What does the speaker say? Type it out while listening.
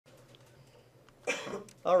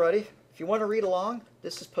Alrighty, if you want to read along,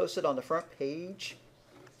 this is posted on the front page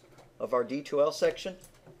of our D2L section.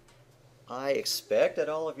 I expect that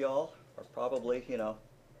all of y'all are probably,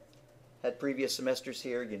 had previous semesters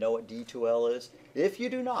here. You know what D2L is. If you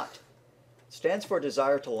do not, it stands for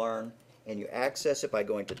Desire to Learn, and you access it by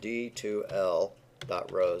going to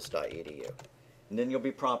d2l.rose.edu. And then you'll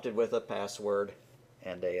be prompted with a password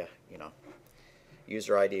and a,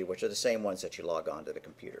 user ID, which are the same ones that you log on to the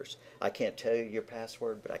computers. I can't tell you your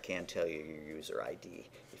password, but I can tell you your user ID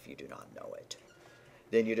if you do not know it.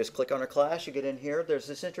 Then you just click on our class, you get in here, there's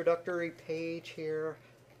this introductory page here.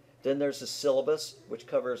 Then there's the syllabus, which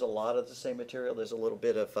covers a lot of the same material. There's a little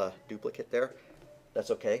bit of duplicate there.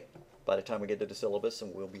 That's okay. By the time we get to the syllabus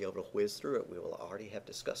and we'll be able to whiz through it, we will already have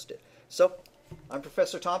discussed it. So, I'm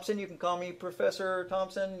Professor Thompson. You can call me Professor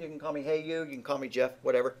Thompson. You can call me Hey You. You can call me Jeff,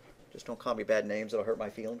 whatever. Just don't call me bad names. It'll hurt my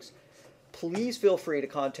feelings. Please feel free to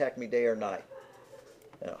contact me day or night.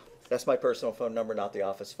 That's my personal phone number, not the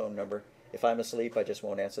office phone number. If I'm asleep, I just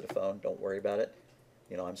won't answer the phone. Don't worry about it.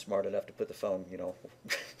 I'm smart enough to put the phone,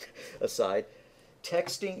 aside.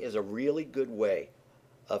 Texting is a really good way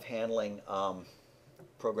of handling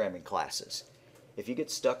programming classes. If you get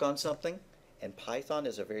stuck on something, and Python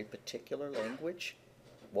is a very particular language,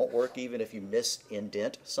 won't work even if you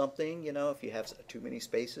misindent something, if you have too many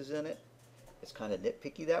spaces in it. It's kind of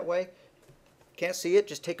nitpicky that way. Can't see it,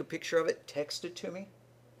 just take a picture of it, text it to me,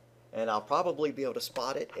 and I'll probably be able to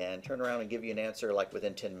spot it and turn around and give you an answer like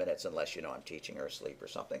within 10 minutes unless I'm teaching or asleep or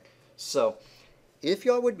something. So if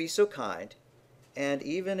y'all would be so kind, and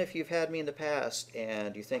even if you've had me in the past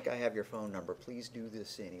and you think I have your phone number, please do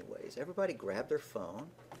this anyways. Everybody grab their phone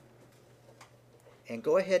and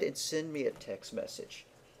go ahead and send me a text message.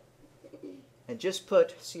 And just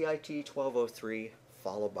put CIT1203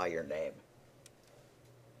 followed by your name.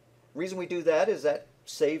 The reason we do that is that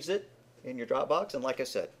saves it in your Dropbox, and like I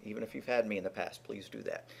said, even if you've had me in the past, please do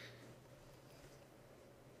that.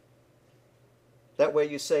 That way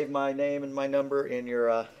you save my name and my number in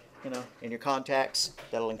your, in your contacts.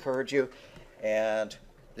 That'll encourage you. And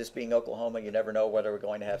this being Oklahoma, you never know whether we're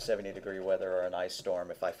going to have 70-degree weather or an ice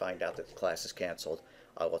storm. If I find out that the class is canceled,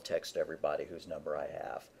 I will text everybody whose number I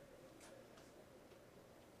have.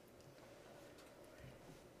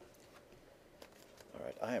 All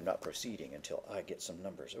right, I am not proceeding until I get some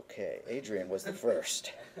numbers. Okay, Adrian was the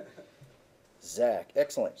first. Zach,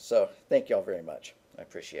 excellent. So thank y'all very much. I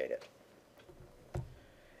appreciate it.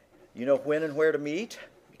 You know when and where to meet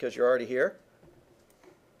because you're already here.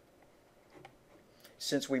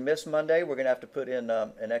 Since we missed Monday, we're going to have to put in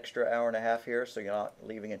an extra hour and a half here, so you're not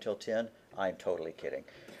leaving until 10. I'm totally kidding.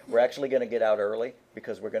 We're actually going to get out early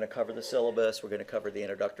because we're going to cover the syllabus. We're going to cover the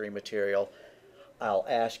introductory material. I'll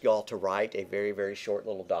ask y'all to write a very, very short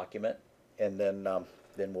little document, and then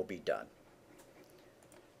we'll be done.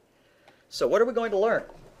 So what are we going to learn?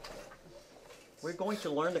 We're going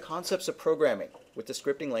to learn the concepts of programming with the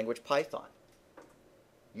scripting language Python.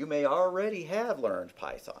 You may already have learned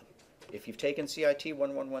Python. If you've taken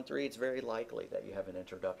CIT1103, it's very likely that you have an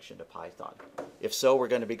introduction to Python. If so, we're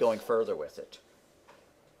going to be going further with it.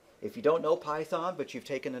 If you don't know Python, but you've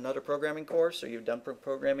taken another programming course or you've done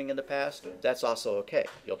programming in the past, that's also okay.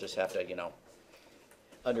 You'll just have to,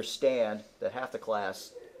 understand that half the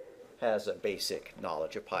class has a basic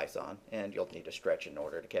knowledge of Python, and you'll need to stretch in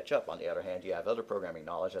order to catch up. On the other hand, you have other programming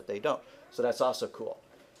knowledge that they don't. So that's also cool.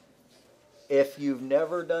 If you've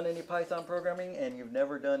never done any Python programming and you've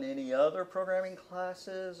never done any other programming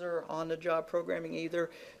classes or on-the-job programming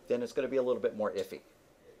either, then it's going to be a little bit more iffy.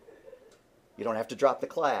 You don't have to drop the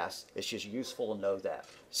class. It's just useful to know that.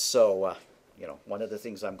 So, one of the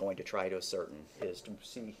things I'm going to try to ascertain is to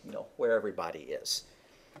see, where everybody is.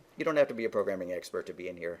 You don't have to be a programming expert to be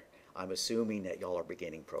in here. I'm assuming that y'all are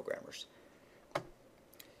beginning programmers.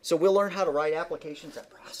 So we'll learn how to write applications that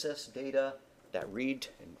process data, that read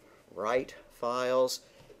and write files,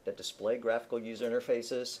 that display graphical user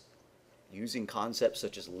interfaces, using concepts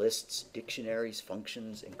such as lists, dictionaries,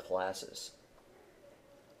 functions, and classes.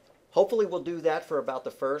 Hopefully we'll do that for about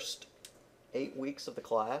the first 8 weeks of the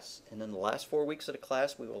class, and then the last 4 weeks of the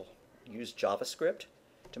class we will use JavaScript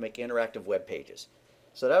to make interactive web pages.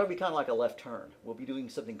 So that'll be kind of like a left turn. We'll be doing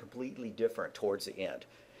something completely different towards the end.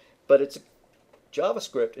 But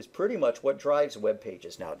JavaScript is pretty much what drives web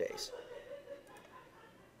pages nowadays.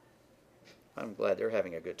 I'm glad they're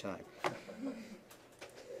having a good time.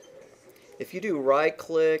 If you do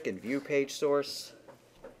right-click and view page source,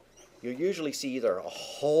 you'll usually see either a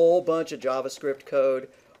whole bunch of JavaScript code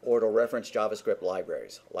or it'll reference JavaScript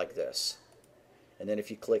libraries like this. And then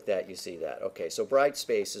if you click that, you see that. Okay, so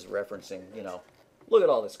Brightspace is referencing, look at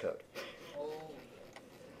all this code.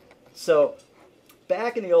 So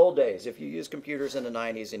back in the old days, if you used computers in the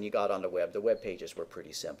 90s and you got on the web pages were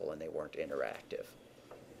pretty simple and they weren't interactive.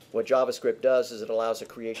 What JavaScript does is it allows the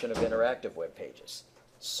creation of interactive web pages.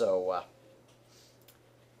 So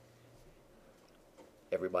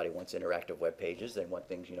everybody wants interactive web pages. They want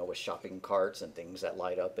things, with shopping carts and things that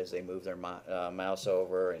light up as they move their mouse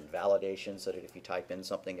over, and validation so that if you type in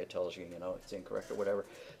something, it tells you, it's incorrect or whatever.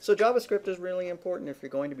 So JavaScript is really important if you're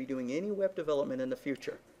going to be doing any web development in the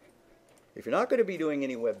future. If you're not going to be doing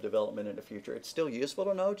any web development in the future, it's still useful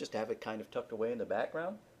to know, just to have it kind of tucked away in the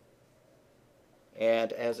background.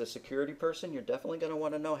 And as a security person, you're definitely going to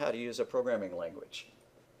want to know how to use a programming language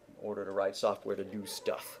in order to write software to do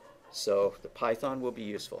stuff. So the Python will be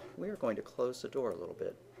useful. We are going to close the door a little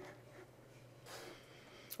bit.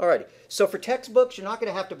 Alrighty, so for textbooks, you're not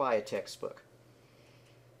going to have to buy a textbook.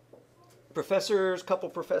 Couple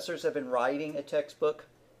professors have been writing a textbook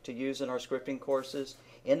to use in our scripting courses.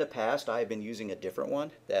 In the past, I have been using a different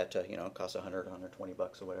one that costs $100,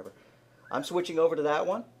 $120 or whatever. I'm switching over to that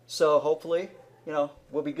one, so hopefully,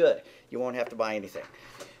 we'll be good. You won't have to buy anything.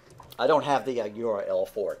 I don't have the URL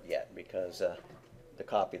for it yet because the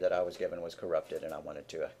copy that I was given was corrupted and I wanted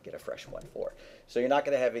to get a fresh one for it. So you're not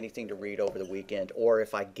going to have anything to read over the weekend, or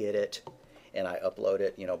if I get it and I upload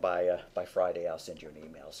it, by Friday, I'll send you an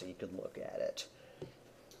email so you can look at it.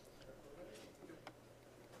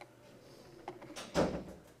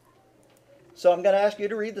 So I'm going to ask you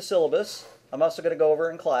to read the syllabus. I'm also going to go over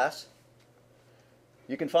it in class.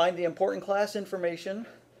 You can find the important class information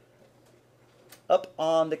up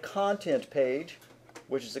on the content page,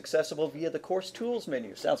 which is accessible via the Course Tools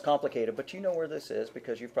menu. Sounds complicated, but you know where this is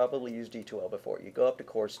because you've probably used D2L before. You go up to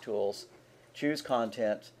Course Tools, choose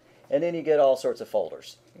Content, and then you get all sorts of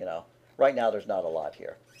folders. Right now there's not a lot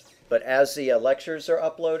here. But as the lectures are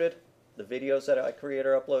uploaded, the videos that I create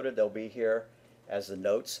are uploaded, they'll be here. As the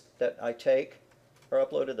notes that I take are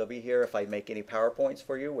uploaded, they'll be here. If I make any PowerPoints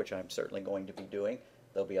for you, which I'm certainly going to be doing,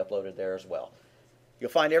 they'll be uploaded there as well. You'll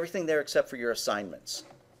find everything there except for your assignments.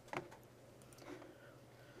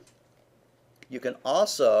 You can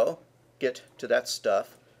also get to that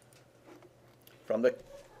stuff from the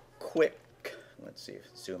quick, let's see,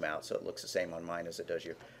 zoom out so it looks the same on mine as it does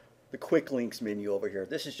you. The quick links menu over here.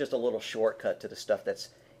 This is just a little shortcut to the stuff that's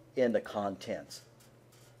in the contents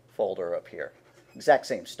folder up here. Exact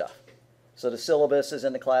same stuff. So the syllabus is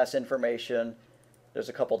in the class information. There's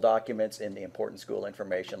a couple documents in the important school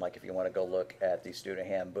information, like if you want to go look at the student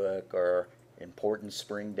handbook or important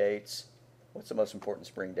spring dates. What's the most important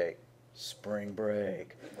spring date? Spring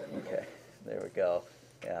break. Okay, there we go.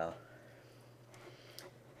 Yeah.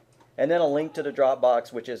 And then a link to the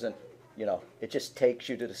Dropbox, which isn't, it just takes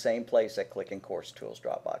you to the same place that clicking Course Tools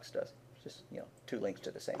Dropbox does. Just, 2 links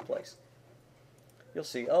to the same place. You'll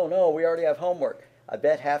see, oh no, we already have homework. I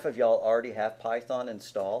bet half of y'all already have Python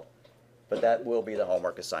installed, but that will be the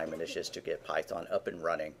homework assignment, is just to get Python up and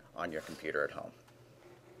running on your computer at home.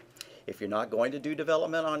 If you're not going to do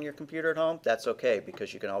development on your computer at home, that's okay,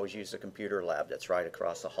 because you can always use the computer lab that's right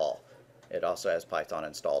across the hall. It also has Python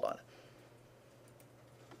installed on it.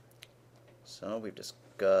 So we've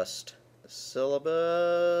discussed the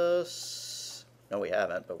syllabus. No, we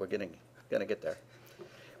haven't, but we're going to get there.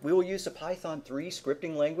 We will use the Python 3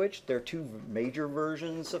 scripting language. There are 2 major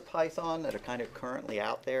versions of Python that are kind of currently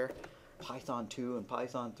out there, Python 2 and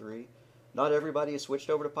Python 3. Not everybody has switched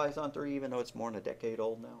over to Python 3, even though it's more than a decade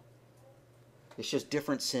old now. It's just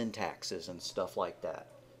different syntaxes and stuff like that.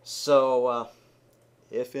 So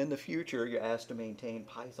if in the future you're asked to maintain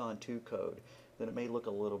Python 2 code, then it may look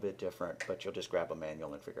a little bit different, but you'll just grab a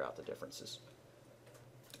manual and figure out the differences.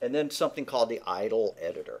 And then something called the idle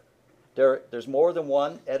editor. There's more than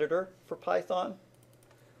one editor for Python.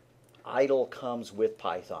 Idle comes with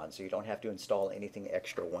Python, so you don't have to install anything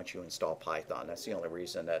extra once you install Python. That's the only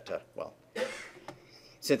reason that,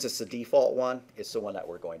 since it's the default one, it's the one that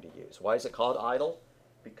we're going to use. Why is it called idle?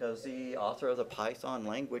 Because the author of the Python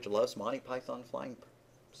language loves Monty Python Flying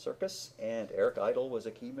Circus, and Eric Idle was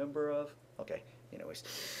a key member of, anyways.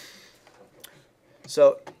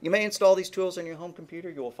 So you may install these tools on your home computer.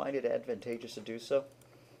 You will find it advantageous to do so.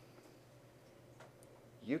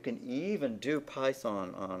 You can even do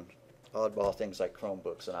Python on oddball things like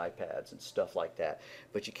Chromebooks and iPads and stuff like that,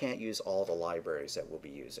 but you can't use all the libraries that we'll be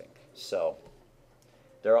using. So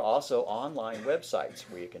there are also online websites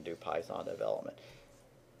where you can do Python development.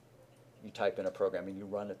 You type in a program and you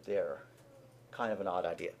run it there. Kind of an odd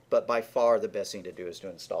idea, but by far the best thing to do is to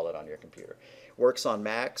install it on your computer. Works on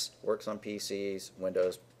Macs, works on PCs,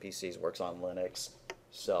 Windows PCs, works on Linux,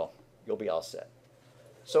 so you'll be all set.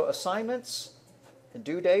 So assignments and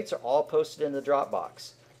due dates are all posted in the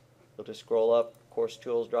Dropbox. You'll just scroll up, course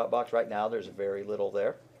tools Dropbox. Right now there's very little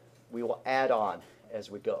there. We will add on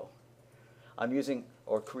as we go. I'm using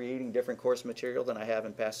or creating different course material than I have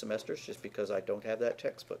in past semesters just because I don't have that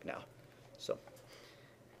textbook now. So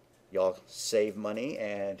y'all save money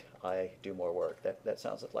and I do more work. That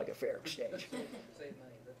sounds like a fair exchange.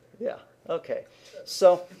 Yeah, okay.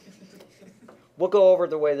 So we'll go over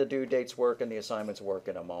the way the due dates work and the assignments work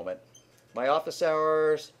in a moment. My office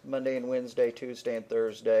hours, Monday and Wednesday, Tuesday and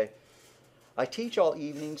Thursday. I teach all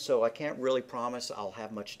evening, so I can't really promise I'll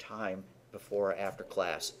have much time before or after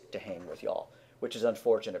class to hang with y'all, which is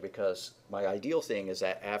unfortunate because my ideal thing is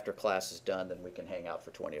that after class is done, then we can hang out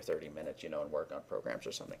for 20 or 30 minutes, and work on programs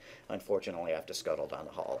or something. Unfortunately, I have to scuttle down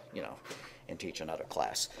the hall, and teach another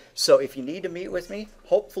class. So if you need to meet with me,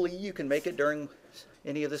 hopefully you can make it during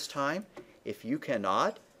any of this time. If you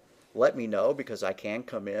cannot, let me know because I can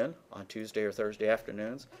come in on Tuesday or Thursday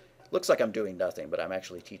afternoons. Looks like I'm doing nothing, but I'm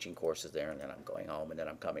actually teaching courses there, and then I'm going home, and then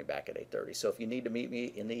I'm coming back at 8:30. So if you need to meet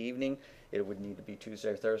me in the evening, it would need to be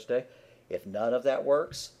Tuesday or Thursday. If none of that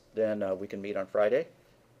works, then we can meet on Friday.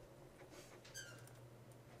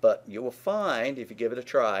 But you will find, if you give it a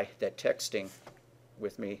try, that texting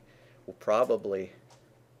with me will probably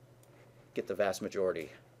get the vast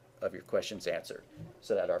majority of your questions answered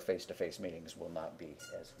so that our face-to-face meetings will not be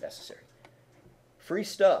as necessary. Free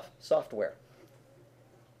stuff, software.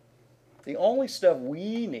 The only stuff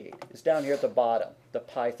we need is down here at the bottom, the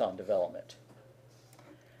Python development.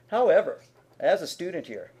 However, as a student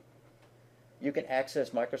here, you can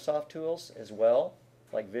access Microsoft tools as well,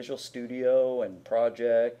 like Visual Studio and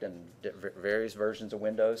Project and various versions of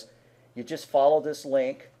Windows. You just follow this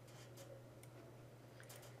link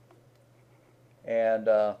and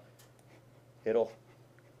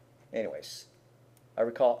anyways,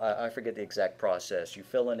 I forget the exact process. You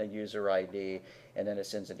fill in a user ID and then it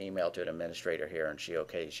sends an email to an administrator here and she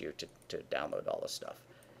okays you to download all this stuff.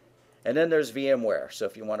 And then there's VMware. So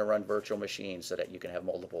if you want to run virtual machines so that you can have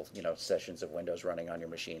multiple, sessions of Windows running on your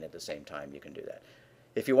machine at the same time, you can do that.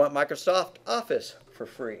 If you want Microsoft Office for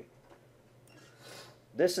free,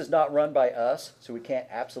 this is not run by us, so we can't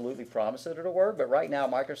absolutely promise that it'll work, but right now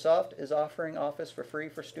Microsoft is offering Office for free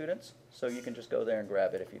for students, so you can just go there and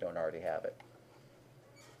grab it if you don't already have it.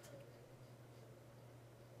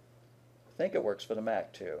 I think it works for the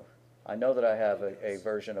Mac too. I know that I have a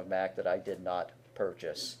version of Mac that I did not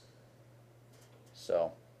purchase,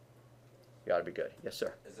 so you ought to be good. Yes,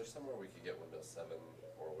 sir? Is there somewhere we could get Windows 7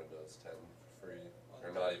 or Windows 10 free?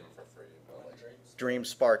 Or not even for free, but like...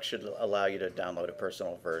 DreamSpark should allow you to download a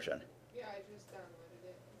personal version. Yeah, I just downloaded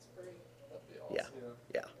it. It's free. That'd be awesome.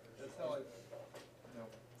 Yeah. That's how I,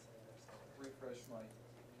 refresh my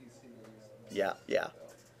PC. Yeah.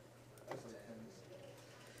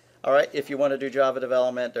 All right, if you want to do Java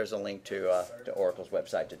development, there's a link to Oracle's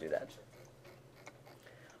website to do that.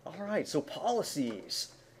 All right, so policies.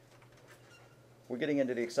 We're getting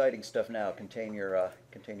into the exciting stuff now. Contain your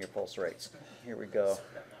pulse rates. Here we go.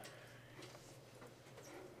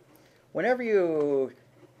 Whenever you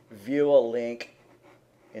view a link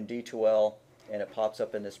in D2L and it pops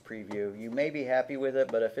up in this preview, you may be happy with it,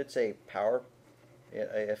 but if it's a PowerPoint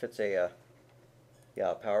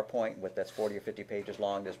that's 40 or 50 pages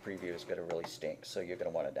long, this preview is going to really stink. So you're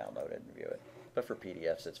going to want to download it and view it. But for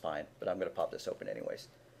PDFs, it's fine. But I'm going to pop this open anyways.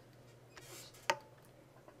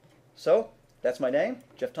 So that's my name,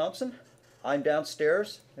 Jeff Thompson. I'm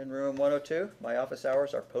downstairs in room 102. My office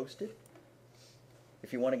hours are posted.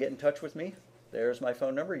 If you want to get in touch with me, there's my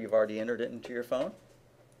phone number. You've already entered it into your phone.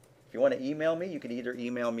 If you want to email me, you can either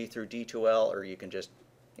email me through D2L or you can just,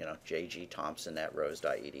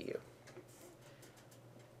 jgthompson@rose.edu.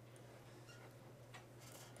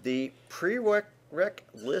 The prereq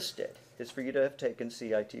listed is for you to have taken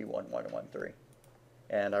CIT1203.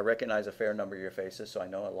 And I recognize a fair number of your faces, so I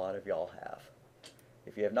know a lot of y'all have.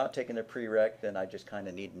 If you have not taken the prereq, then I just kind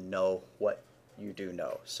of need to know what you do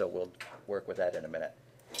know. So we'll work with that in a minute.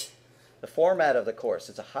 The format of the course.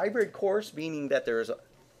 It's a hybrid course, meaning that there is a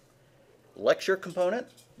lecture component,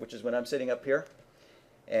 which is when I'm sitting up here,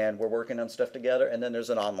 and we're working on stuff together, and then there's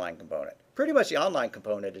an online component. Pretty much the online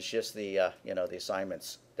component is just the the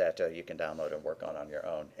assignments that you can download and work on your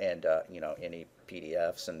own, and any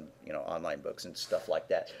PDFs and online books and stuff like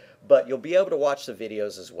that. But you'll be able to watch the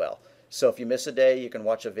videos as well. So if you miss a day, you can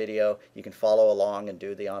watch a video. You can follow along and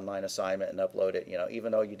do the online assignment and upload it.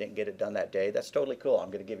 Even though you didn't get it done that day, that's totally cool.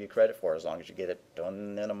 I'm going to give you credit for it as long as you get it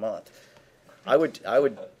done in a month. I would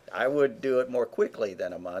do it more quickly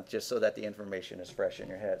than a month, just so that the information is fresh in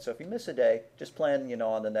your head. So if you miss a day, just plan,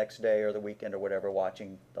 on the next day or the weekend or whatever,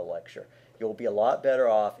 watching the lecture. You'll be a lot better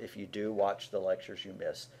off if you do watch the lectures you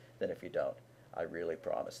miss than if you don't. I really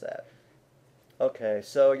promise that. Okay,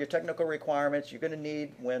 so your technical requirements, you're going to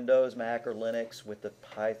need Windows, Mac, or Linux with the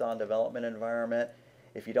Python development environment.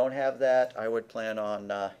 If you don't have that, I would plan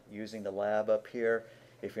on using the lab up here.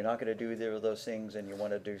 If you're not going to do either of those things and you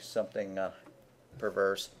want to do something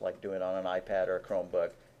perverse, like doing it on an iPad or a Chromebook,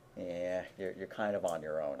 yeah, you're kind of on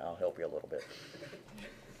your own. I'll help you a little bit.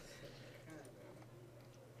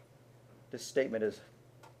 This statement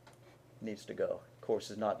needs to go. Course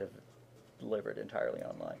is not delivered entirely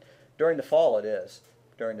online. During the fall it is.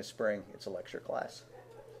 During the spring it's a lecture class.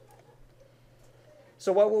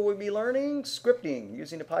 So what will we be learning? Scripting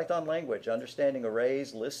using the Python language, understanding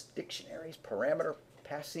arrays, lists, dictionaries, parameter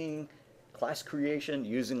passing, class creation,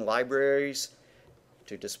 using libraries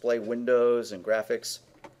to display windows and graphics.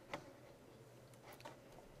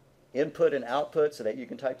 Input and output so that you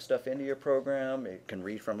can type stuff into your program. It can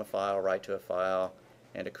read from a file, write to a file,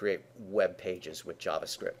 and to create web pages with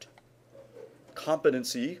JavaScript.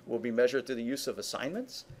 Competency will be measured through the use of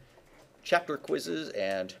assignments, chapter quizzes,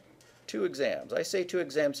 and 2 exams. I say 2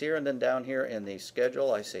 exams here, and then down here in the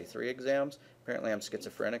schedule I say 3 exams. Apparently I'm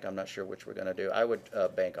schizophrenic. I'm not sure which we're going to do. I would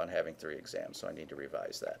bank on having 3 exams, so I need to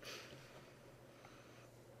revise that.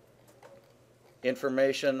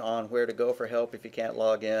 Information on where to go for help if you can't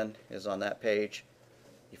log in is on that page.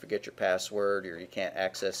 You forget your password or you can't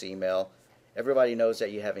access email. Everybody knows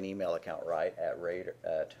that you have an email account, right?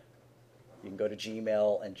 You can go to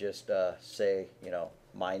Gmail and just say, you know,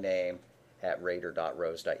 my name at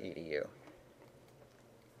raider.rose.edu.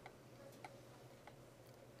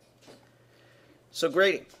 So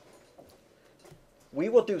grading. We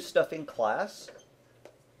will do stuff in class.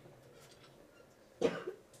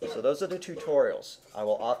 So those are the tutorials. I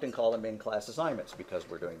will often call them in-class assignments because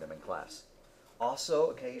we're doing them in class. Also,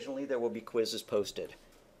 occasionally there will be quizzes posted.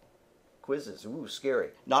 Quizzes, ooh, scary.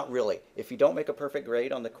 Not really. If you don't make a perfect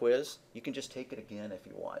grade on the quiz, you can just take it again if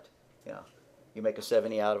you want. Yeah. You make a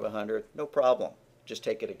 70 out of 100, no problem. Just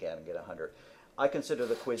take it again and get 100. I consider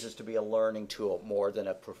the quizzes to be a learning tool more than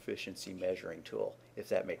a proficiency measuring tool, if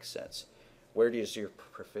that makes sense. Where does your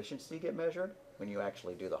proficiency get measured? When you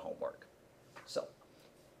actually do the homework. So,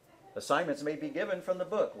 assignments may be given from the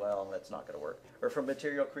book. Well, that's not going to work. Or from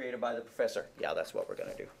material created by the professor. Yeah, that's what we're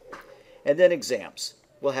going to do. And then exams.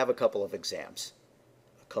 We'll have a couple of exams.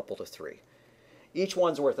 A couple to 3. Each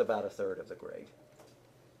one's worth about 1/3 of the grade.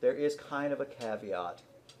 There is kind of a caveat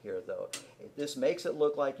here, though. This makes it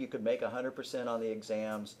look like you could make 100% on the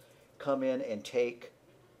exams, come in and take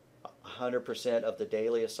 100% of the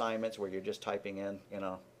daily assignments where you're just typing in, you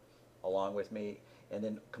know, along with me, and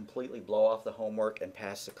then completely blow off the homework and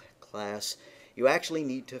pass the class. You actually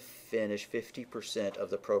need to finish 50%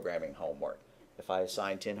 of the programming homework. If I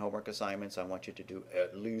assign 10 homework assignments, I want you to do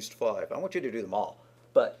at least 5. I want you to do them all.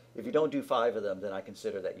 But if you don't do 5 of them, then I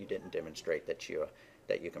consider that you didn't demonstrate that you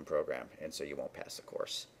can program, and so you won't pass the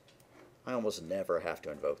course. I almost never have to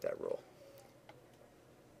invoke that rule.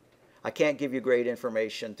 I can't give you grade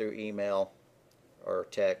information through email or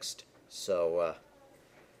text, so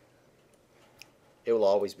it will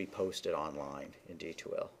always be posted online in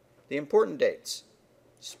D2L. The important dates: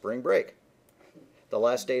 spring break. The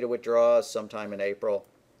last day to withdraw is sometime in April,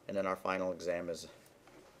 and then our final exam is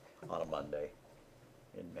on a Monday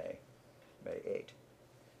in May, May 8.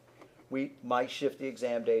 We might shift the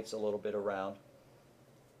exam dates a little bit around.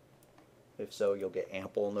 If so, you'll get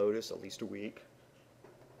ample notice, at least a week,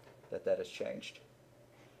 that has changed.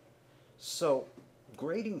 So,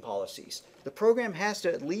 grading policies. The program has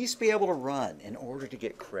to at least be able to run in order to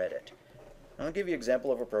get credit. I'll give you an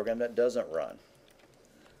example of a program that doesn't run.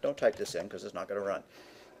 Don't type this in because it's not going to run.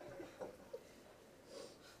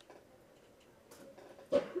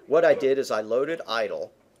 What I did is I loaded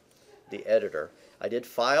idle, the editor. I did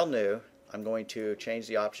file new. I'm going to change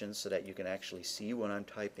the options so that you can actually see what I'm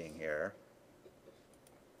typing here.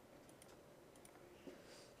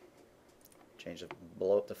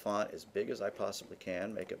 Blow up the font as big as I possibly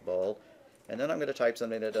can, make it bold. And then I'm going to type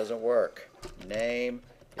something that doesn't work. Name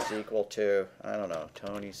is equal to, I don't know,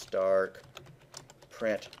 Tony Stark,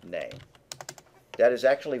 print name. That is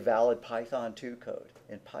actually valid Python 2 code.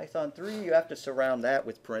 In Python 3, you have to surround that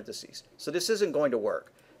with parentheses. So this isn't going to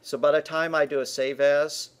work. So by the time I do a save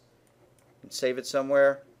as and save it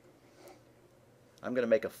somewhere, I'm going to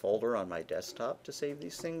make a folder on my desktop to save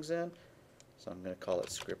these things in. So I'm going to call it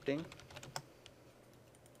scripting.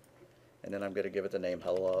 And then I'm going to give it the name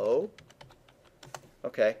hello.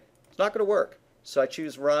 Okay, it's not going to work. So I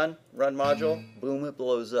choose run module, boom, it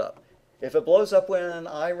blows up. If it blows up when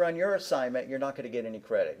I run your assignment, you're not going to get any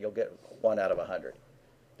credit. You'll get 1 out of 100.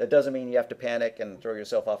 That doesn't mean you have to panic and throw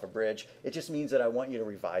yourself off a bridge. It just means that I want you to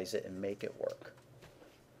revise it and make it work.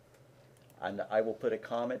 And I will put a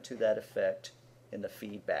comment to that effect in the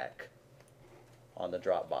feedback on the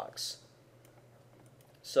Dropbox.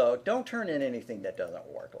 So don't turn in anything that doesn't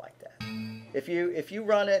work like that. If you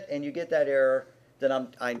run it and you get that error, then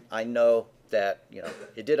I know that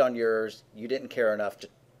it did on yours. You didn't care enough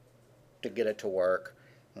to get it to work,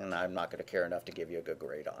 and I'm not going to care enough to give you a good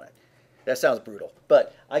grade on it. That sounds brutal,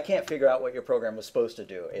 but I can't figure out what your program was supposed to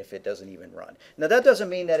do if it doesn't even run. Now that doesn't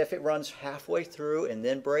mean that if it runs halfway through and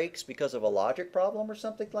then breaks because of a logic problem or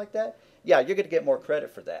something like that, yeah, you're going to get more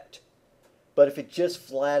credit for that. But if it just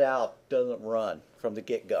flat out doesn't run from the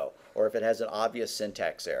get-go, or if it has an obvious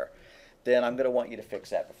syntax error, then I'm going to want you to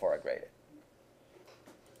fix that before I grade it.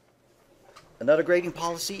 Another grading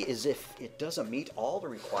policy is if it doesn't meet all the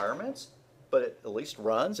requirements, but it at least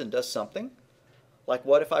runs and does something. Like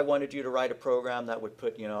what if I wanted you to write a program that would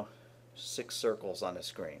put, 6 circles on the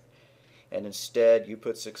screen, and instead you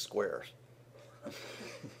put 6 squares?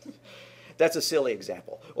 That's a silly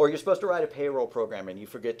example. Or you're supposed to write a payroll program and you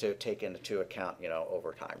forget to take into account,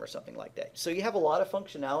 overtime or something like that. So you have a lot of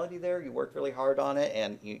functionality there. You worked really hard on it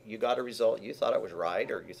and you got a result. You thought it was right,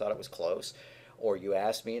 or you thought it was close, or you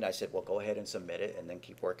asked me and I said, well, go ahead and submit it and then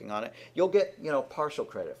keep working on it. You'll get, partial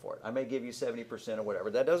credit for it. I may give you 70% or whatever.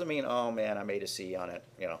 That doesn't mean, oh man, I made a C on it.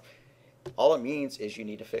 All it means is you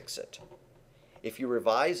need to fix it. If you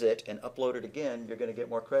revise it and upload it again, you're going to get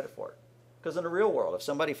more credit for it. Because in the real world, if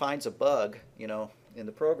somebody finds a bug, in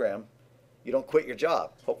the program, you don't quit your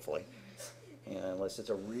job, hopefully, unless it's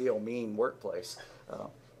a real mean workplace.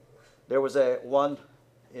 There was a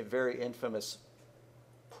very infamous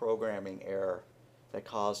programming error that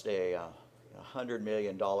caused a $100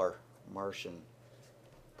 million Martian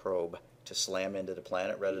probe to slam into the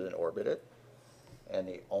planet rather than orbit it. And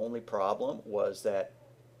the only problem was that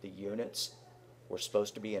the units were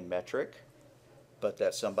supposed to be in metric, but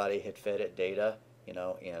that somebody had fed it data,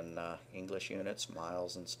 in English units,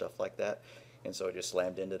 miles and stuff like that. And so it just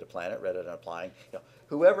slammed into the planet rather than applying.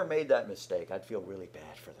 Whoever made that mistake, I'd feel really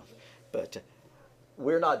bad for them. But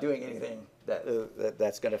we're not doing anything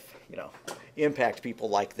that's going to, impact people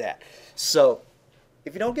like that. So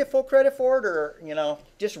if you don't get full credit for it, or,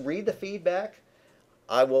 just read the feedback,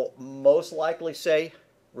 I will most likely say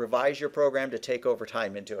revise your program to take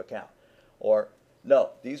overtime into account. Or no,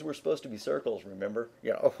 these were supposed to be circles, remember?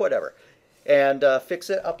 Or whatever. And fix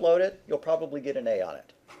it, upload it, you'll probably get an A on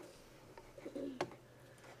it.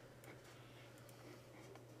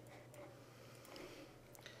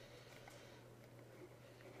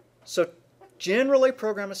 So generally,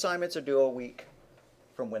 program assignments are due a week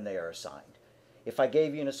from when they are assigned. If I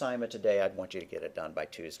gave you an assignment today, I'd want you to get it done by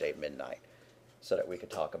Tuesday midnight so that we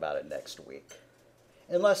could talk about it next week.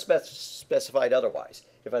 Unless specified otherwise.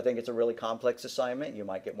 If I think it's a really complex assignment, you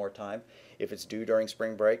might get more time. If it's due during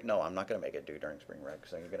spring break, no, I'm not going to make it due during spring break,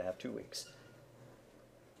 so you're going to have 2 weeks.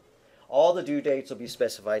 All the due dates will be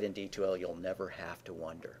specified in detail. You'll never have to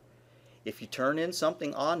wonder. If you turn in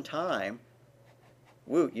something on time,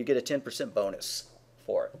 woo, you get a 10% bonus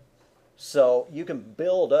for it. So you can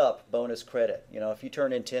build up bonus credit. If you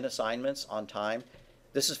turn in 10 assignments on time,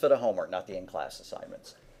 this is for the homework, not the in-class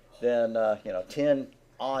assignments. Then, 10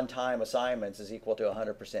 on-time assignments is equal to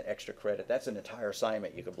 100% extra credit. That's an entire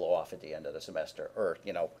assignment you could blow off at the end of the semester, or,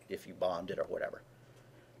 if you bombed it or whatever.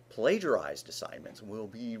 Plagiarized assignments will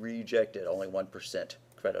be rejected. Only 1%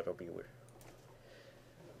 credit will be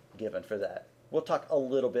given for that. We'll talk a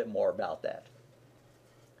little bit more about that.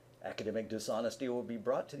 Academic dishonesty will be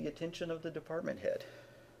brought to the attention of the department head.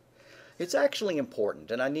 It's actually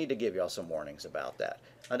important, and I need to give y'all some warnings about that.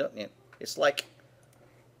 It's like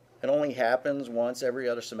it only happens once every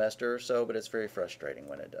other semester or so, but it's very frustrating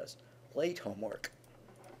when it does. Late homework.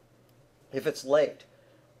 If it's late,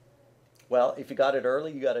 well, if you got it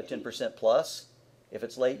early, you got a 10% plus. If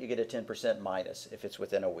it's late, you get a 10% minus if it's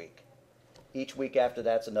within a week. Each week after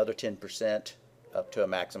that's another 10%, up to a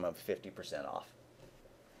maximum of 50% off.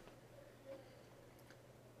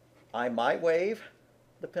 I might waive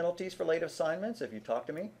the penalties for late assignments if you talk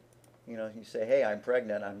to me. You say, hey, I'm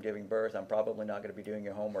pregnant, I'm giving birth, I'm probably not going to be doing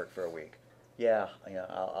your homework for a week. Yeah,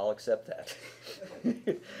 I'll accept that.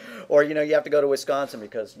 Or, you have to go to Wisconsin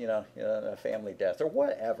because, a family death or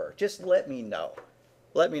whatever. Just let me know.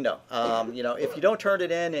 Let me know. If you don't turn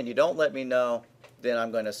it in and you don't let me know, then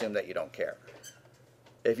I'm going to assume that you don't care.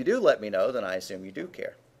 If you do let me know, then I assume you do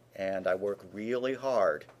care. And I work really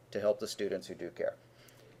hard to help the students who do care.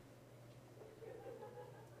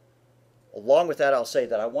 Along with that, I'll say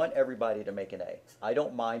that I want everybody to make an A. I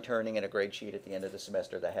don't mind turning in a grade sheet at the end of the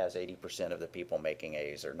semester that has 80% of the people making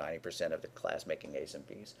A's or 90% of the class making A's and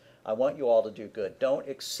B's. I want you all to do good. Don't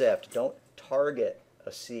target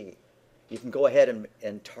a C. You can go ahead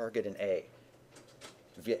and target an A.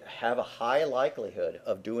 If you have a high likelihood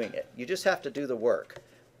of doing it, you just have to do the work.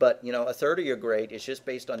 But, you know, a third of your grade is just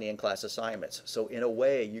based on the in-class assignments. So in a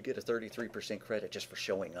way, you get a 33% credit just for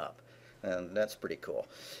showing up. And that's pretty cool.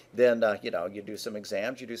 Then, you know, you do some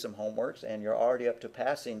exams, you do some homeworks, and you're already up to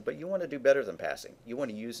passing, but you want to do better than passing. You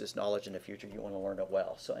want to use this knowledge in the future. You want to learn it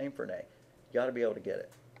well. So aim for an A. You got to be able to get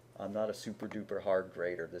it. I'm not a super duper hard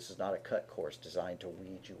grader. This is not a cut course designed to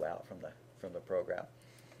weed you out from the program.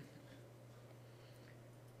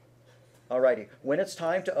 Alrighty, when it's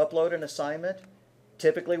time to upload an assignment,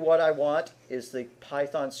 typically what I want is the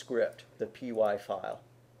Python script, the py file.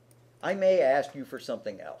 I may ask you for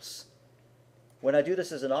something else. When I do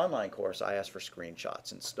this as an online course, I ask for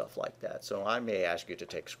screenshots and stuff like that. So I may ask you to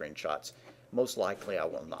take screenshots. Most likely I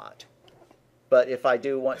will not. But if I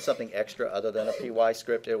do want something extra other than a py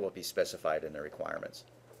script, it will be specified in the requirements.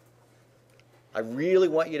 I really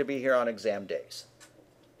want you to be here on exam days.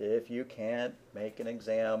 If you can't make an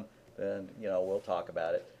exam, then, you know, we'll talk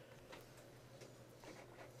about it.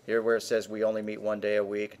 Here where it says we only meet 1 day a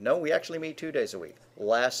week. No, we actually meet 2 days a week.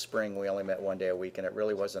 Last spring we only met 1 day a week, and it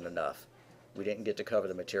really wasn't enough. We didn't get to cover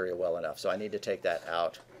the material well enough, so I need to take that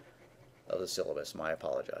out of the syllabus. My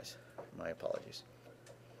apologies. My apologies.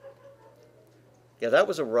 Yeah, that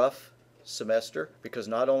was a rough semester because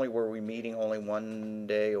not only were we meeting only 1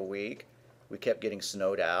 day a week, we kept getting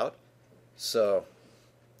snowed out. So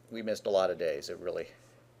we missed a lot of days. It really...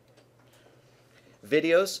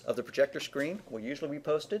 Videos of the projector screen will usually be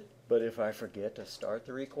posted, but if I forget to start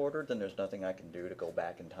the recorder, then there's nothing I can do to go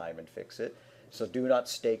back in time and fix it. So do not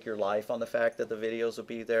stake your life on the fact that the videos will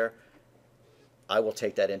be there. I will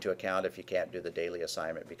take that into account if you can't do the daily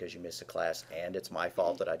assignment because you missed a class and it's my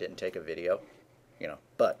fault that I didn't take a video. You know,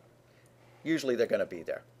 but usually they're going to be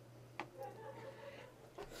there.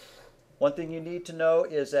 One thing you need to know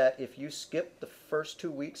is that if you skip the first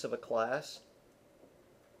 2 weeks of a class,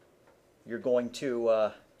 you're going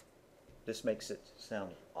to, this makes it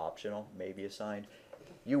sound optional, maybe assigned.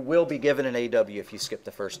 You will be given an AW if you skip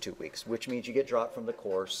the first 2 weeks, which means you get dropped from the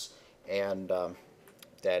course, and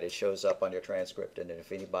that it shows up on your transcript. And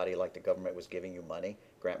if anybody like the government was giving you money,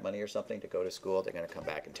 grant money or something to go to school, they're going to come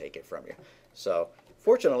back and take it from you. So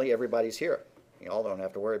fortunately, everybody's here. You all don't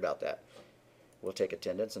have to worry about that. We'll take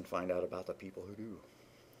attendance and find out about the people who do.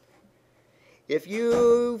 If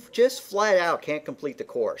you just flat out can't complete the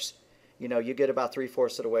course, you know, you get about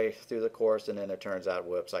 3/4 of the way through the course, and then it turns out,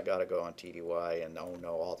 whoops, I got to go on TDY, and oh no,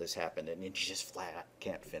 all this happened, and you just flat out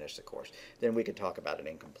can't finish the course. Then we can talk about an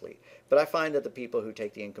incomplete. But I find that the people who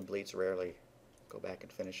take the incompletes rarely go back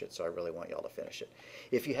and finish it, so I really want y'all to finish it.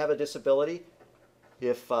 If you have a disability,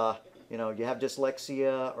 if you know, you have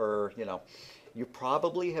dyslexia, or you know, you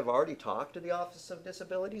probably have already talked to the Office of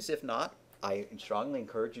Disabilities. If not, I strongly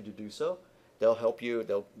encourage you to do so. They'll help you.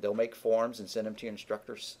 They'll make forms and send them to your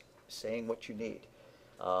instructors saying what you need.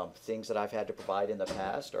 Things that I've had to provide in the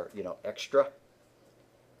past are, you know, extra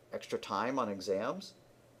time on exams,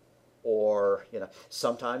 or, you know,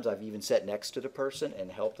 sometimes I've even sat next to the person and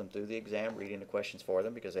helped them through the exam, reading the questions for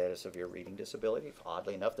them because they had a severe reading disability.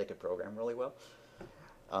 Oddly enough, they could program really well.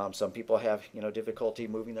 Some people have, you know, difficulty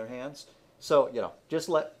moving their hands. So, you know, just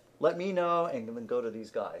let me know, and then go to these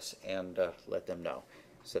guys and let them know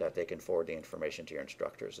so that they can forward the information to your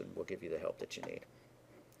instructors, and we'll give you the help that you need.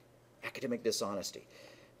 Academic dishonesty.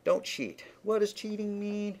 Don't cheat. What does cheating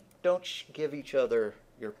mean? Don't give each other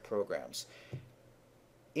your programs.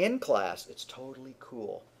 In class, it's totally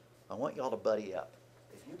cool. I want y'all to buddy up.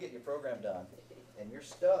 If you get your program done and you're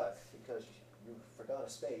stuck because you forgot a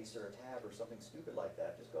space or a tab or something stupid like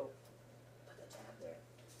that, just go put the tab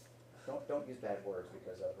there. Don't use bad words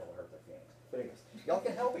because that will hurt their feelings. But anyways, y'all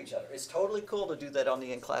can help each other. It's totally cool to do that on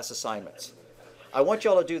the in-class assignments. I want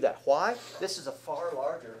y'all to do that. Why? This is a far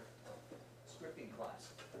larger scripting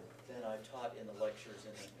class than I taught in the lectures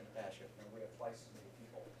in the past year. And we have twice as many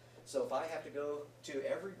people. So if I have to go to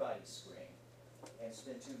everybody's screen and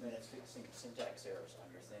spend 2 minutes fixing syntax errors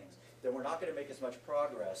on your things, then we're not going to make as much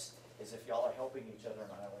progress as if y'all are helping each other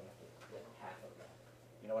and I only have to get half of that.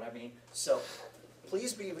 You know what I mean? So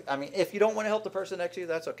please be, I mean, if you don't want to help the person next to you,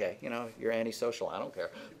 that's okay. You know, you're antisocial. I don't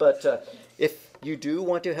care. But if you do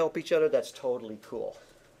want to help each other, that's totally cool.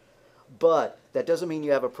 But that doesn't mean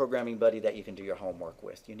you have a programming buddy that you can do your homework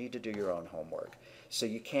with. You need to do your own homework. So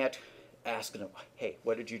you can't ask them, hey,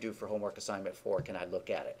 what did you do for homework assignment 4? Can I look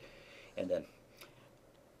at it? And then,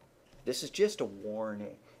 this is just a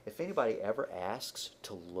warning. If anybody ever asks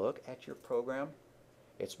to look at your program,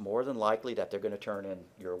 it's more than likely that they're going to turn in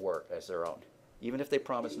your work as their own, even if they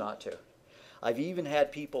promise not to. I've even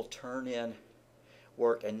had people turn in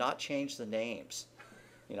work and not change the names,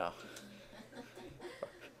 you know.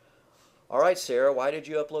 All right, Sarah, why did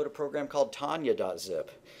you upload a program called Tanya.zip?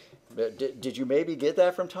 Did you maybe get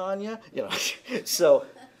that from Tanya? You know, so,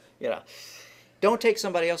 you know, don't take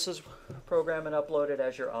somebody else's program and upload it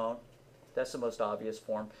as your own. That's the most obvious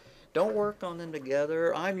form. Don't work on them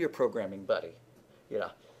together. I'm your programming buddy. You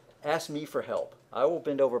know, ask me for help. I will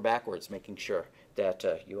bend over backwards making sure that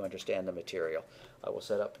you understand the material. I will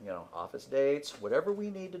set up, you know, office dates, whatever we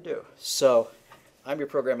need to do. So I'm your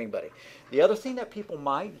programming buddy. The other thing that people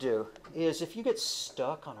might do is if you get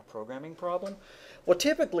stuck on a programming problem, well,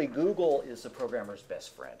 typically Google is the programmer's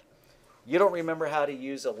best friend. You don't remember how to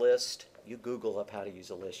use a list, you Google up how to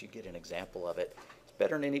use a list, you get an example of it. It's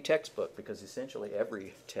better than any textbook because essentially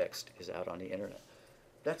every text is out on the internet.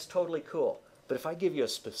 That's totally cool. But if I give you a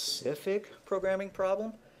specific programming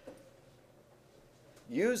problem,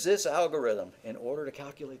 use this algorithm in order to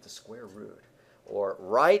calculate the square root, or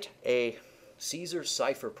write a Caesar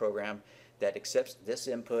cipher program that accepts this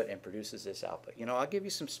input and produces this output. You know, I'll give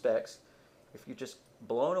you some specs. If you're just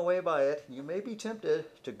blown away by it, you may be tempted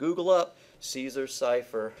to Google up Caesar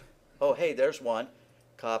cipher. Oh, hey, there's one.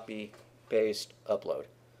 Copy, paste, upload.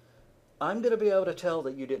 I'm going to be able to tell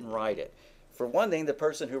that you didn't write it. For one thing, the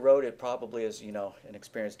person who wrote it probably is, you know, an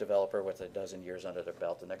experienced developer with a dozen years under their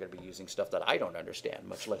belt, and they're going to be using stuff that I don't understand,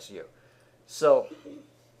 much less you. So,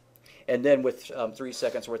 and then with 3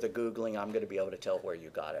 seconds worth of Googling, I'm going to be able to tell where you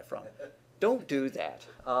got it from. Don't do that.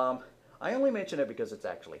 I only mention it because it's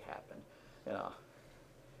actually happened. You know,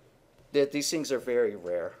 these things are very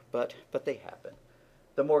rare, but they happen.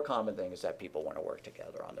 The more common thing is that people want to work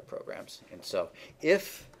together on the programs. And so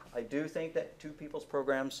if I do think that two people's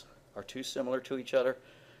programs are too similar to each other,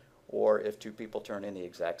 or if two people turn in the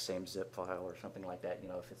exact same zip file or something like that, you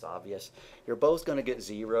know, if it's obvious, you're both going to get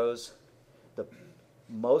zeros. The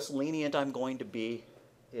most lenient I'm going to be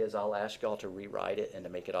is I'll ask y'all to rewrite it and to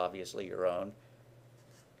make it obviously your own.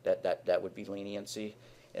 That would be leniency,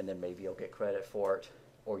 and then maybe you'll get credit for it,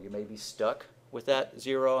 or you may be stuck with that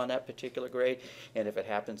 0 on that particular grade, and if it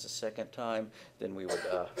happens a second time, then we would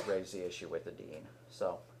raise the issue with the dean.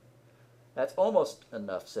 So that's almost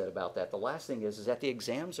enough said about that. The last thing is that the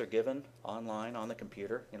exams are given online on the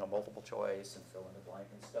computer, you know, multiple choice and fill in the blank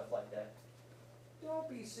and stuff like that. Don't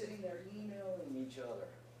be sitting there emailing each other,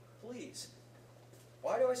 please.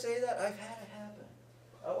 Why do I say that? I've had it happen.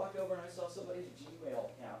 I walked over and I saw somebody's Gmail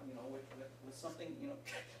account, you know, with something, you know,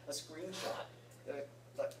 a screenshot.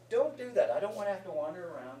 Like, don't do that. I don't want to have to wander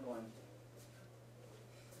around going.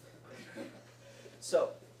 So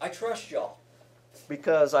I trust y'all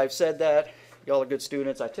because I've said that. Y'all are good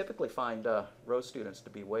students. I typically find Rose students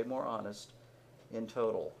to be way more honest in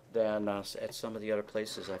total than at some of the other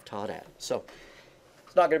places I've taught at. So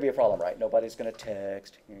it's not going to be a problem, right? Nobody's going to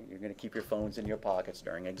text. You're going to keep your phones in your pockets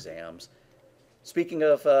during exams. Speaking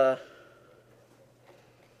of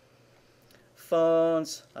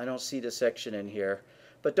phones, I don't see the section in here,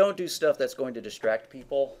 but don't do stuff that's going to distract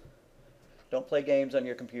people. Don't play games on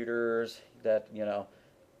your computers that, you know,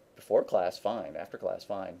 before class, fine. After class,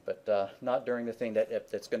 fine. But not during the thing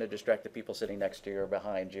that's going to distract the people sitting next to you or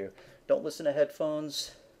behind you. Don't listen to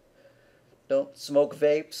headphones. Don't smoke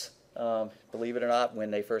vapes. Believe it or not, when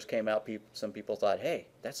they first came out, some people thought, hey,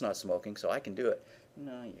 that's not smoking, so I can do it.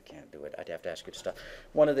 No, you can't do it. I'd have to ask you to stop.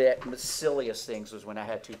 One of the silliest things was when I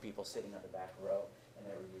had two people sitting on the back row, and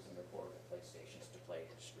they were using their portable PlayStations to play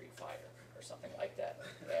Street Fighter or something like that.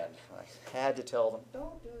 And I had to tell them,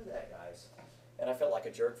 don't do that, guys. And I felt like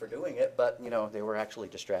a jerk for doing it, but, you know, they were actually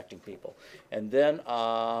distracting people. And then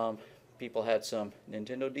people had some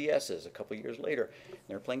Nintendo DSs a couple years later. And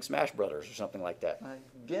they were playing Smash Brothers or something like that.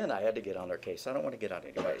 Again, I had to get on their case. I don't want to get on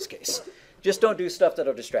anybody's case. Just don't do stuff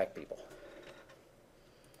that'll distract people.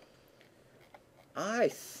 I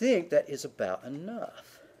think that is about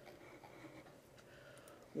enough.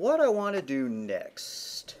 What I want to do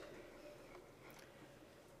next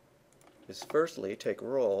is firstly take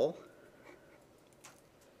roll.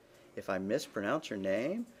 If I mispronounce your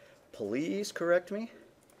name, please correct me.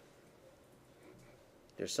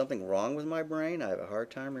 There's something wrong with my brain. I have a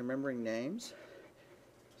hard time remembering names.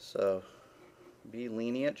 So be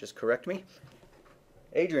lenient, just correct me.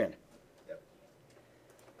 Adrian. Yep.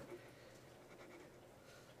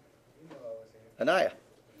 Anaya.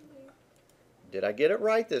 Did I get it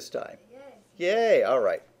right this time? Yes. Yay, all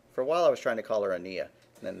right. For a while I was trying to call her Ania,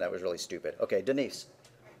 and then that was really stupid. Okay, Denise.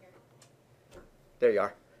 There you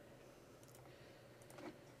are.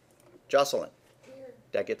 Jocelyn. Here.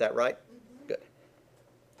 Did I get that right? Mm-hmm. Good.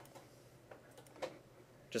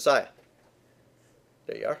 Josiah.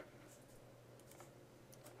 There you are.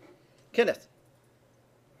 Kenneth.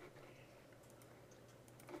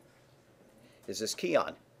 Is this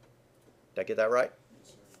Keon? Did I get that right?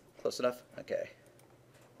 Close enough? Okay.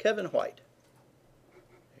 Kevin White.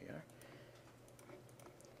 There you are.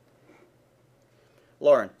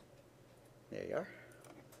 Lauren. There you are.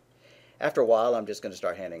 After a while, I'm just going to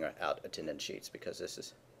start handing out attendance sheets because this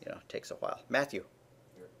is, takes a while. Matthew.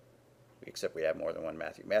 Here. Except we have more than one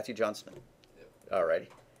Matthew. Matthew Johnston. Yep. All righty.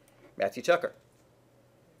 Matthew Tucker.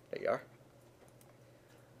 There you are.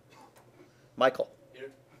 Michael.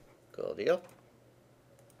 Here. Cool deal.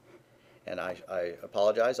 And I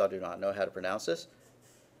apologize, I do not know how to pronounce this.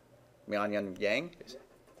 Mianyan Yang.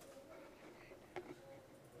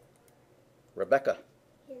 Rebecca.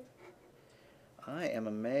 Here. I am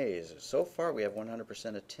amazed. So far we have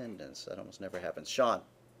 100% attendance. That almost never happens. Sean.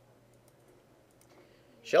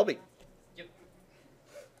 Shelby. Yep.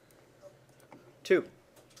 2.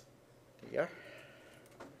 There you are.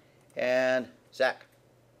 And Zach.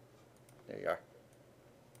 There you are.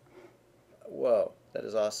 Whoa, that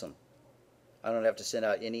is awesome. I don't have to send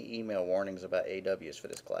out any email warnings about AWs for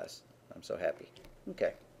this class. I'm so happy.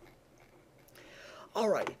 Okay. All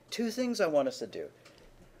right, 2 things I want us to do.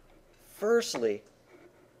 Firstly,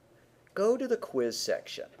 go to the quiz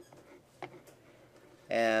section.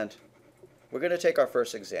 And we're going to take our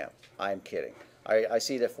first exam. I'm kidding. I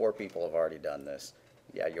see that 4 people have already done this.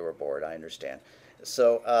 Yeah, you were bored, I understand.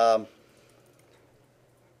 So,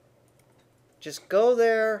 just go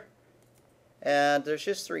there, and there's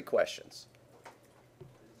just 3 questions.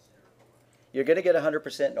 You're going to get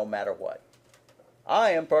 100% no matter what.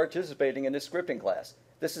 I am participating in this scripting class.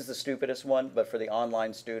 This is the stupidest one, but for the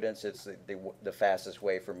online students, it's the fastest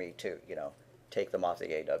way for me to, take them off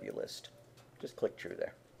the AW list. Just click through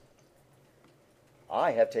there.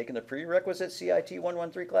 I have taken the prerequisite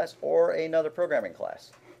CIT1203 class or another programming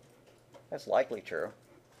class. That's likely true.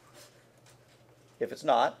 If it's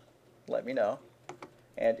not, let me know.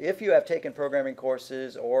 And if you have taken programming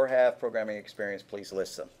courses or have programming experience, please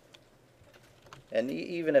list them. And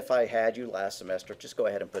even if I had you last semester, just go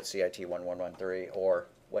ahead and put CIT1113 or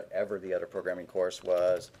whatever the other programming course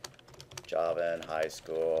was, Java in high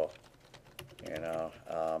school,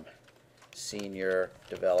 senior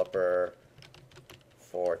developer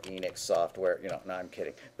for Enix software, no, I'm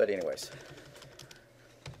kidding. But anyways.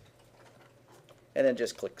 And then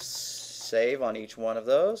just click save on each one of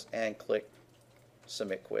those and click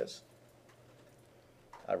submit quiz.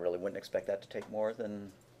 I really wouldn't expect that to take more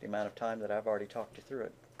than the amount of time that I've already talked you through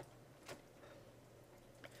it.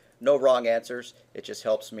 No wrong answers. It just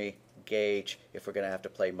helps me gauge if we're going to have to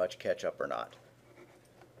play much catch up or not.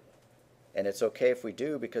 And it's okay if we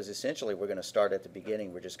do, because essentially we're going to start at the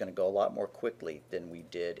beginning. We're just going to go a lot more quickly than we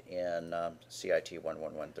did in CIT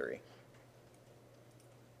 1113.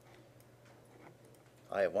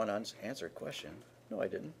 I have one unanswered question. No, I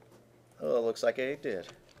didn't. Oh, it looks like I did.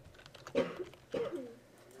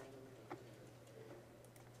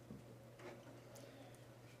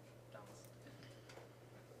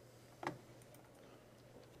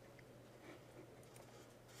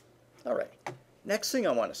 All right. Next thing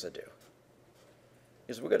I want us to do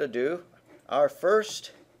is we're going to do our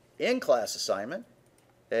first in-class assignment,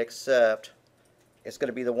 except it's going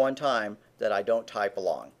to be the one time that I don't type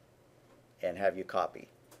along and have you copy.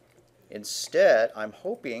 Instead, I'm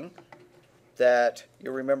hoping that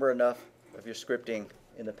you'll remember enough of your scripting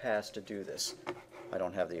in the past to do this. I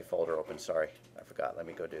don't have the folder open, sorry. I forgot. Let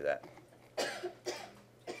me go do that.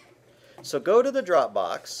 So go to the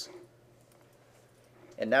Dropbox,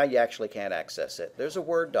 and now you actually can't access it. There's a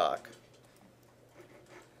Word doc.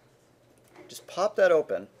 Just pop that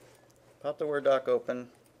open. Pop the Word doc open.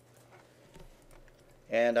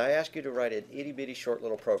 And I ask you to write an itty-bitty short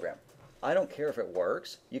little program. I don't care if it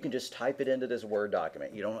works. You can just type it into this Word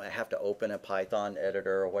document. You don't have to open a Python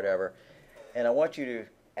editor or whatever. And I want you to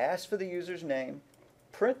ask for the user's name,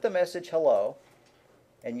 print the message hello,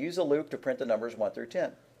 and use a loop to print the numbers 1 through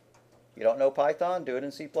 10. You don't know Python? Do it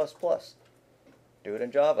in C++. Do it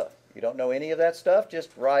in Java. You don't know any of that stuff?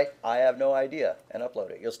 Just write, I have no idea, and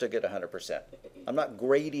upload it. You'll still get 100%. I'm not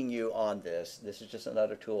grading you on this. This is just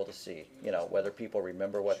another tool to see, whether people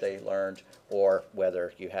remember what they learned or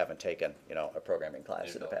whether you haven't taken, a programming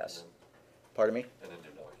class in the past. Pardon me? And a new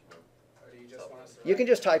document. Or do you just want us to You can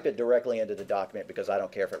just type it directly into the document because I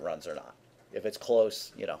don't care if it runs or not. If it's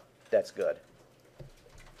close, that's good.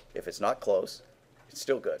 If it's not close, it's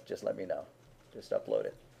still good. Just let me know. Just upload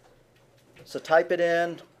it. So type it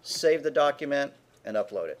in, save the document, and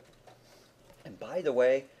upload it. And by the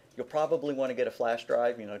way, you'll probably want to get a flash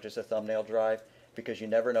drive, just a thumbnail drive, because you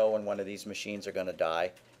never know when one of these machines are going to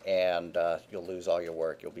die, and you'll lose all your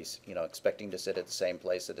work. You'll be, expecting to sit at the same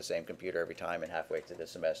place at the same computer every time, and halfway through the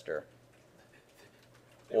semester.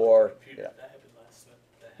 Or, That happened last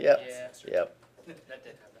Yep. semester. Yep. That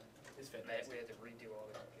did happen. fit that. We had to redo all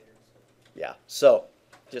the computers. Yeah, so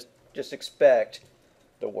just expect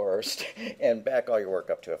the worst and back all your work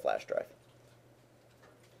up to a flash drive.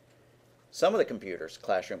 Some of the computers,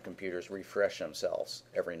 classroom computers, refresh themselves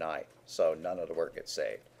every night, so none of the work gets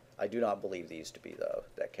saved. I do not believe these to be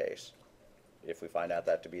that case. If we find out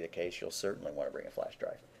that to be the case, you'll certainly want to bring a flash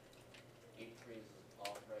drive. 83 is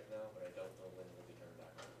off right now, but I don't know when it will be turned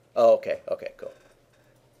back on. Oh, okay, cool.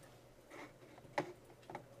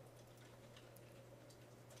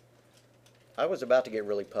 I was about to get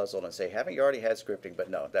really puzzled and say, haven't you already had scripting?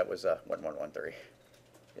 But no, that was 1113.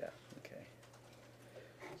 Yeah, okay.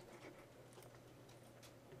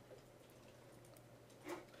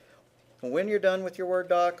 When you're done with your Word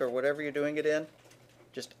doc or whatever you're doing it in,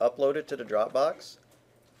 just upload it to the Dropbox.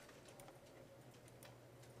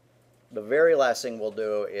 The very last thing we'll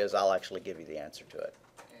do is I'll actually give you the answer to it.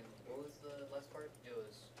 And what was the last part? It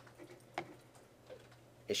was.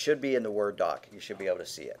 It should be in the Word doc. You should be able to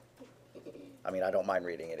see it. I mean, I don't mind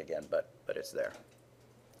reading it again, but it's there.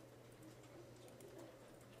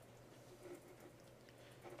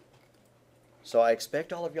 So I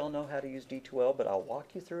expect all of y'all know how to use D2L, but I'll walk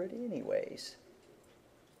you through it anyways.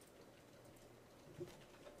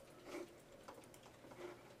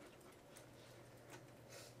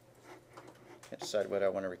 Can't decide whether I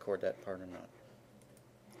want to record that part or not.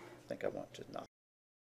 I think I want to not.